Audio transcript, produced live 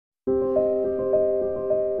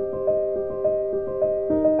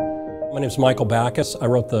My name is Michael Backus. I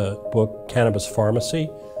wrote the book Cannabis Pharmacy.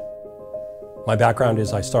 My background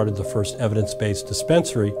is I started the first evidence-based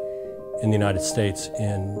dispensary in the United States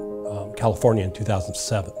in California in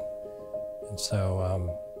 2007. And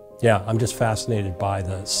so, yeah, I'm just fascinated by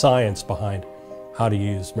the science behind how to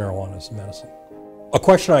use marijuana as a medicine. A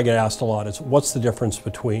question I get asked a lot is, what's the difference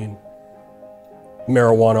between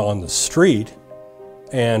marijuana on the street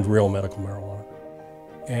and real medical marijuana?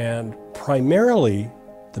 And primarily,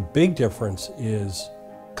 the big difference is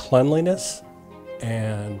cleanliness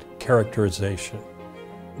and characterization,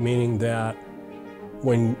 meaning that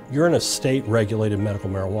when you're in a state-regulated medical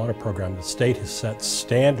marijuana program, the state has set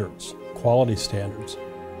standards, quality standards,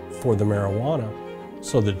 for the marijuana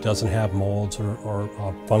so that it doesn't have molds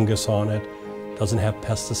or fungus on it, doesn't have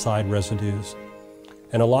pesticide residues,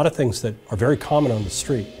 and a lot of things that are very common on the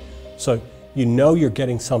street. So you know you're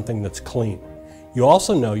getting something that's clean. You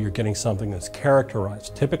also know you're getting something that's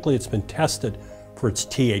characterized. Typically it's been tested for its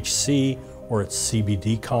THC or its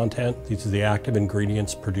CBD content. These are the active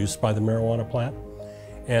ingredients produced by the marijuana plant.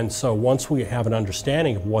 And so once we have an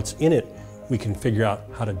understanding of what's in it, we can figure out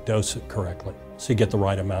how to dose it correctly so you get the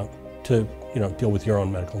right amount to deal with your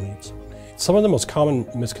own medical needs. Some of the most common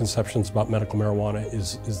misconceptions about medical marijuana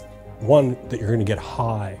is one, that you're going to get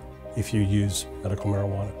high if you use medical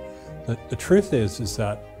marijuana. The truth is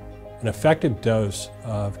that an effective dose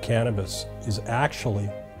of cannabis is actually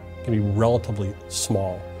going to be relatively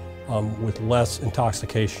small, with less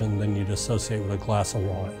intoxication than you'd associate with a glass of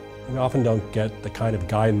wine. We often don't get the kind of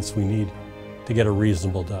guidance we need to get a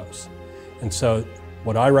reasonable dose. And so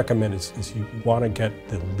what I recommend is you want to get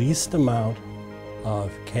the least amount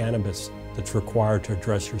of cannabis that's required to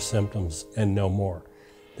address your symptoms and no more.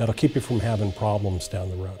 That'll keep you from having problems down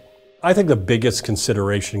the road. I think the biggest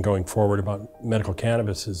consideration going forward about medical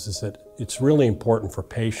cannabis is that it's really important for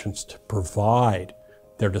patients to provide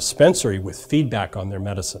their dispensary with feedback on their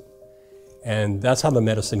medicine. And that's how the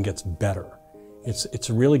medicine gets better. It's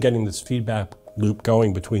really getting this feedback loop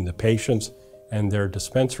going between the patients and their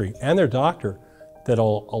dispensary and their doctor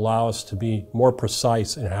that'll allow us to be more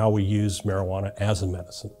precise in how we use marijuana as a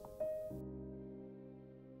medicine.